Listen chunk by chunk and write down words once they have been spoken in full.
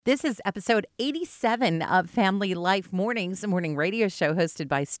This is episode 87 of Family Life Mornings, a morning radio show hosted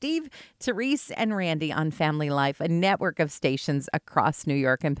by Steve, Therese, and Randy on Family Life, a network of stations across New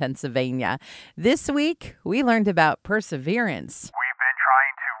York and Pennsylvania. This week, we learned about perseverance. We've been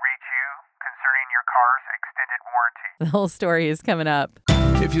trying to reach you concerning your car's extended warranty. The whole story is coming up.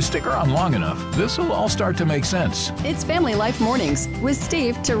 If you stick around long enough, this will all start to make sense. It's Family Life Mornings with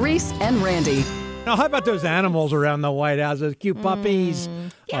Steve, Therese, and Randy. Now, how about those animals around the White House, those cute puppies?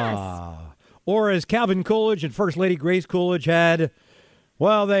 Yes. Or as Calvin Coolidge and First Lady Grace Coolidge had,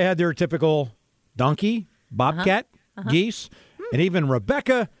 well, they had their typical donkey, bobcat, geese, and even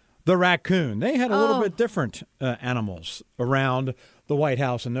Rebecca the raccoon. They had a little bit different animals around the White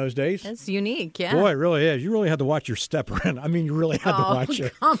House in those days. It's unique, yeah. Boy, it really is. You really had to watch your step around. I mean, you really had to watch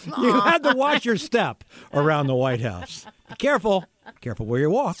your come on. You had to watch your step around the White House. Be careful. Careful where you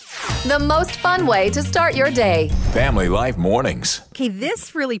walk. The most fun way to start your day. Family Life Mornings. Okay,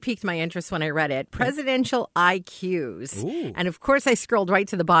 this really piqued my interest when I read it. Presidential IQs. Ooh. And of course, I scrolled right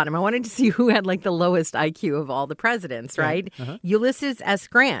to the bottom. I wanted to see who had like the lowest IQ of all the presidents, right? Ulysses S.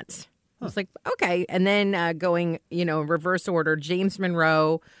 Grant. I was like, okay. And then going, reverse order, James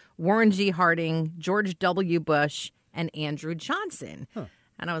Monroe, Warren G. Harding, George W. Bush, and Andrew Johnson.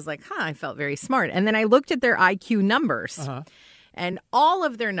 And I was like, I felt very smart. And then I looked at their IQ numbers. And all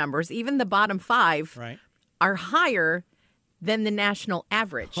of their numbers, even the bottom five, are higher than the national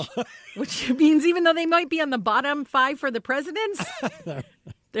average, which means even though they might be on the bottom five for the presidents,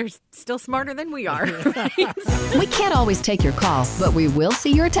 they're still smarter than we are. We can't always take your call, but we will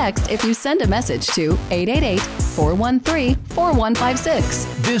see your text if you send a message to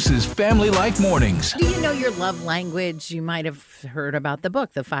 888-413-4156. This is Family Life Mornings. Do you know your love language? You might have heard about the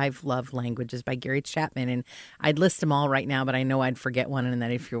book, The 5 Love Languages by Gary Chapman. And I'd list them all right now, but I know I'd forget one and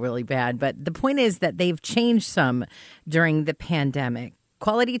then I'd feel really bad. But the point is that they've changed some during the pandemic.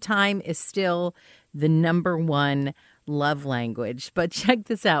 Quality time is still the number one love language. But check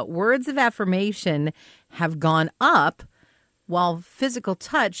this out. Words of affirmation have gone up while physical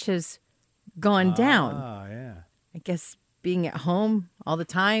touch has gone down. Yeah. I guess being at home all the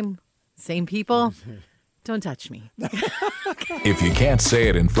time, same people, don't touch me. If you can't say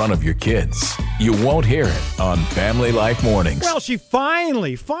it in front of your kids, you won't hear it on Family Life Mornings. Well, she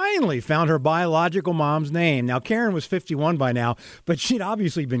finally found her biological mom's name. Now, Karen was 51 by now, but she'd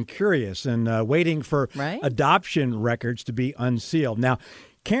obviously been curious and waiting for adoption records to be unsealed. Now,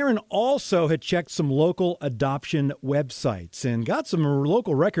 Karen also had checked some local adoption websites and got some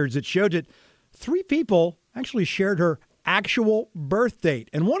local records that showed that 3 people actually shared her actual birth date.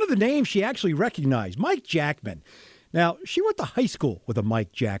 And one of the names she actually recognized, Mike Jackman. Now, she went to high school with a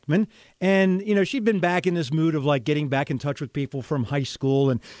Mike Jackman, and, she'd been back in this mood of, like, getting back in touch with people from high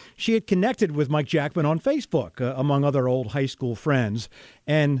school, and she had connected with Mike Jackman on Facebook, among other old high school friends.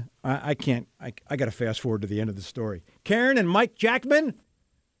 And I got to fast forward to the end of the story. Karen and Mike Jackman,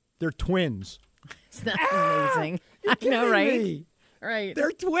 they're twins. Isn't that amazing? You're I know, right? kidding me. Right.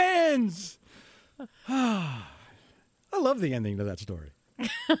 They're twins. I love the ending to that story.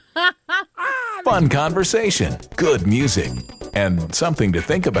 Fun conversation, good music, and something to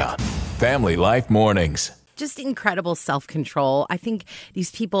think about. Family Life Mornings. Just incredible self-control. I think these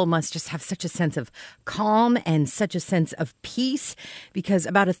people must just have such a sense of calm and such a sense of peace because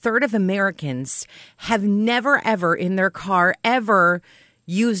about a third of Americans have never, ever in their car ever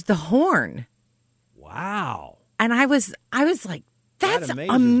used the horn. Wow. And I was like, that's That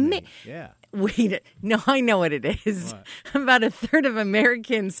amazes amazing. me. Yeah. Wait, no, I know what it is. About a third of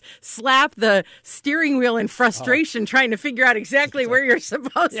Americans slap the steering wheel in frustration trying to figure out exactly where you're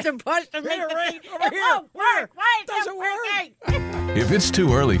supposed to push to make the thing. Over It here. won't work. Why Doesn't work. If it's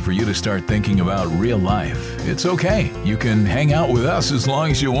too early for you to start thinking about real life, it's okay. You can hang out with us as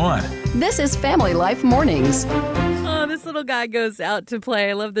long as you want. This is Family Life Mornings. Oh, this little guy goes out to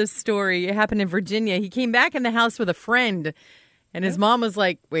play. I love this story. It happened in Virginia. He came back in the house with a friend. And his mom was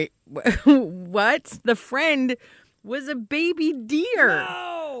like, wait, what? The friend was a baby deer.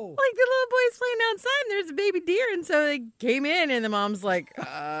 No. Like the little boy's playing outside and there's a baby deer. And so they came in and the mom's like,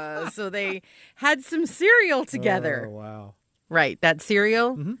 so they had some cereal together. Oh, wow. Right. That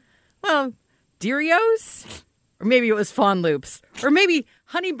cereal? Well, Deerios? Or maybe it was Fawn Loops. Or maybe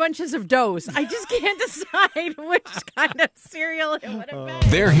Honey Bunches of Doughs. I just can't decide which kind of cereal it would have been.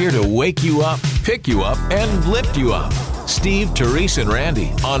 They're here to wake you up, pick you up, and lift you up. Steve, Therese, and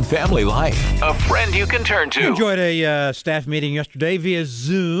Randy on Family Life. A friend you can turn to. I enjoyed a staff meeting yesterday via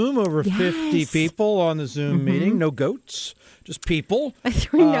Zoom. Over 50 people on the Zoom meeting. No goats, just people. There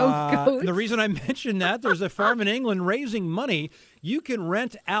were no goats. The reason I mentioned that, there's a farm in England raising money. You can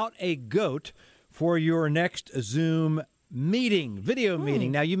rent out a goat for your next Zoom video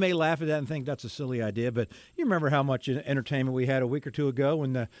meeting. Now, you may laugh at that and think that's a silly idea, but you remember how much entertainment we had a week or two ago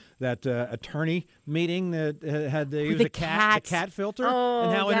when that attorney meeting that had the cat filter,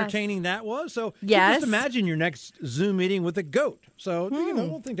 and how entertaining that was. So just imagine your next Zoom meeting with a goat. So I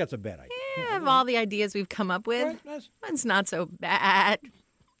don't think that's a bad idea. Yeah, of all the ideas we've come up with, it's not so bad.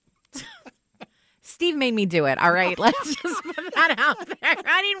 Steve made me do it, all right? Let's just put that out there.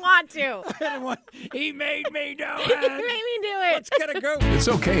 I didn't want to. He made me do it. He made me do it. Let's get a goat. It's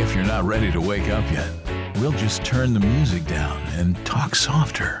okay if you're not ready to wake up yet. We'll just turn the music down and talk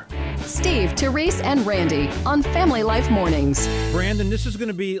softer. Steve, Therese, and Randy on Family Life Mornings. Brandon, this is going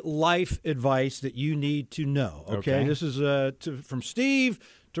to be life advice that you need to know, okay? This is from Steve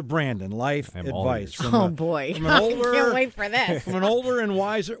to Brandon, life advice. Boy. From an older, I can't wait for this. From an older and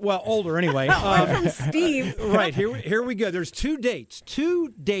wiser, older anyway. From Steve. Right, here we go. There's two dates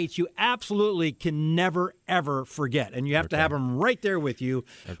you absolutely can never, ever forget. And you have to have them right there with you.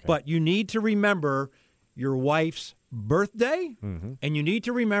 Okay. But you need to remember your wife's birthday, and you need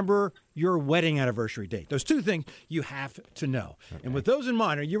to remember your wedding anniversary date. Those two things you have to know. Okay. And with those in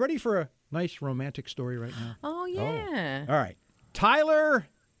mind, are you ready for a nice romantic story right now? Oh, yeah. All right. Tyler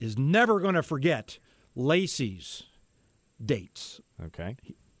is never going to forget Lacey's dates. Okay.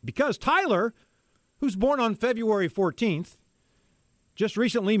 Because Tyler, who's born on February 14th, just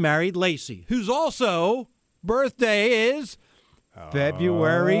recently married Lacey, whose also birthday is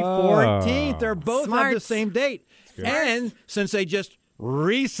February 14th. They're both have the same date. And since they just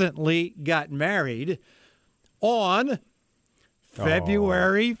recently got married on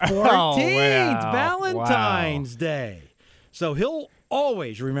February 14th, Valentine's Day. So he'll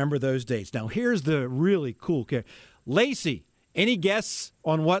always remember those dates. Now, here's the really cool character. Lacey, any guess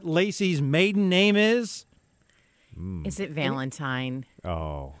on what Lacey's maiden name is? Is it Valentine?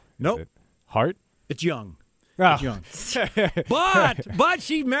 Oh. Nope. Hart? It's Young. It's Young. But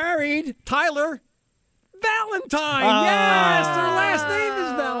she married Tyler Valentine. Yes, her last name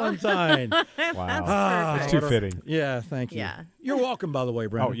is Valentine. Wow. It's too fitting. Yeah, thank you. Yeah. You're welcome, by the way,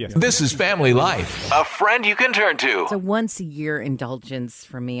 Brandon. Oh, yes. This is Family Life, a friend you can turn to. It's a once-a-year indulgence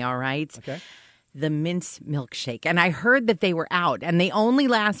for me, all right? Okay. The mint milkshake. And I heard that they were out, and they only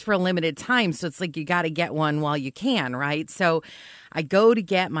last for a limited time, so it's like you got to get one while you can, right? So I go to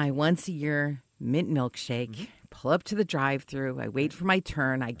get my once-a-year mint milkshake, pull up to the drive-thru. I wait for my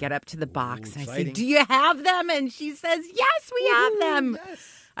turn. I get up to the box. And I say, do you have them? And she says, yes, we have them.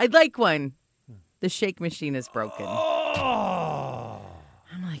 Yes. I'd like one. The shake machine is broken. I'm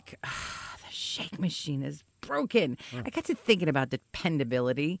like, the shake machine is broken. I got to thinking about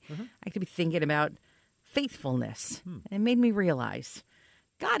dependability. I could be thinking about faithfulness. And it made me realize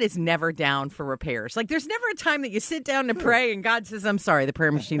God is never down for repairs. Like, there's never a time that you sit down to pray and God says, I'm sorry, the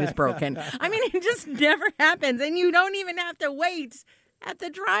prayer machine is broken. I mean, it just never happens. And you don't even have to wait at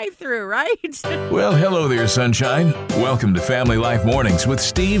the drive-thru, right? Well, hello there, sunshine. Welcome to Family Life Mornings with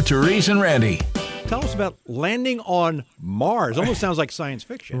Steve, Therese, and Randy. Tell us about landing on Mars. Almost sounds like science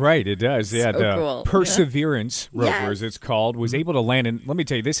fiction. Right, it does. Yeah, the cool. Perseverance rover, as it's called, was able to land. And let me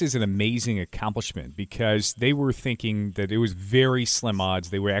tell you, this is an amazing accomplishment because they were thinking that it was very slim odds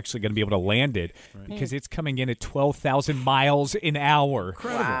they were actually going to be able to land it because it's coming in at 12,000 miles an hour.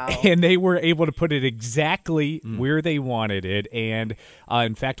 Wow. And they were able to put it exactly where they wanted it. And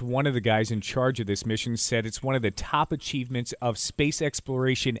in fact, one of the guys in charge of this mission said it's one of the top achievements of space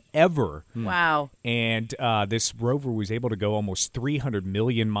exploration ever. Wow. And this rover was able to go almost 300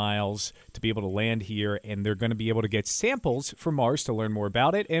 million miles to be able to land here, and they're going to be able to get samples from Mars to learn more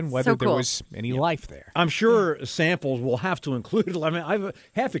about it and whether there was any life there. I'm sure samples will have to include, I mean, I'm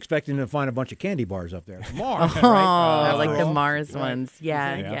half expecting to find a bunch of candy bars up there. Mars, right? Like the Mars ones.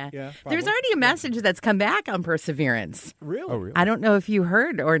 Yeah. There's already a message that's come back on Perseverance. Really? Oh, really? I don't know if you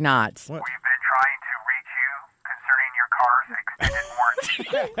heard or not. What? We've been trying to reach you concerning your car's extended warranty.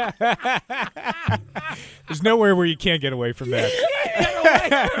 There's nowhere where you can't get away from that.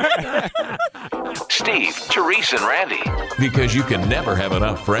 Steve, Therese, and Randy. Because you can never have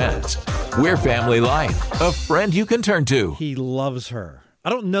enough friends. We're Family Life, a friend you can turn to. He loves her. I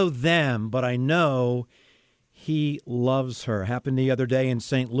don't know them, but I know he loves her. Happened the other day in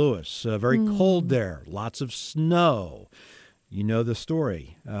St. Louis. Very cold there. Lots of snow. You know the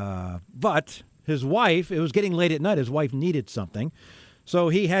story. But his wife, it was getting late at night. His wife needed something. So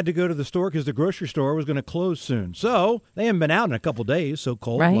he had to go to the store because the grocery store was going to close soon. So they haven't been out in a couple days, so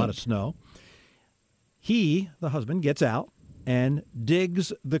cold, a lot of snow. He, the husband, gets out and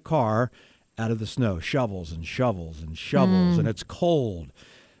digs the car out of the snow, shovels and shovels and shovels, and it's cold.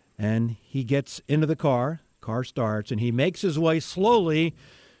 And he gets into the car starts, and he makes his way slowly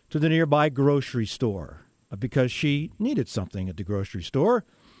to the nearby grocery store. because she needed something at the grocery store,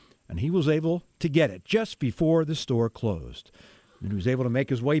 and he was able to get it just before the store closed. And he was able to make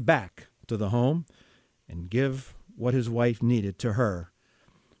his way back to the home and give what his wife needed to her,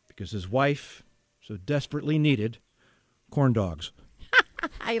 because his wife so desperately needed corn dogs.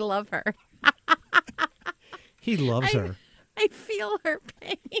 I love her. He loves her. I feel her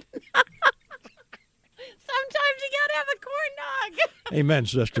pain. Sometimes you gotta have a corn dog. Amen,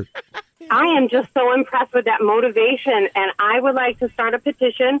 sister. I am just so impressed with that motivation, and I would like to start a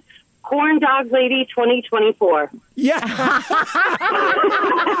petition, Corn Dog Lady 2024. Yeah. If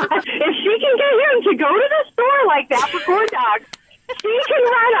she can get him to go to the store like that for corn dogs, she can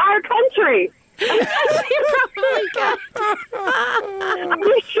run our country. I'm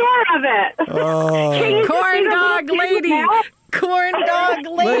sure of it. Corn dog lady. Corn dog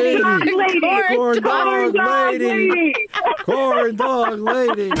lady. Corn dog lady. Corn dog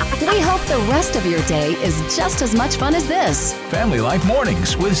lady. We hope the rest of your day is just as much fun as this. Family Life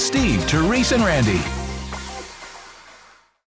Mornings with Steve, Therese, and Randy.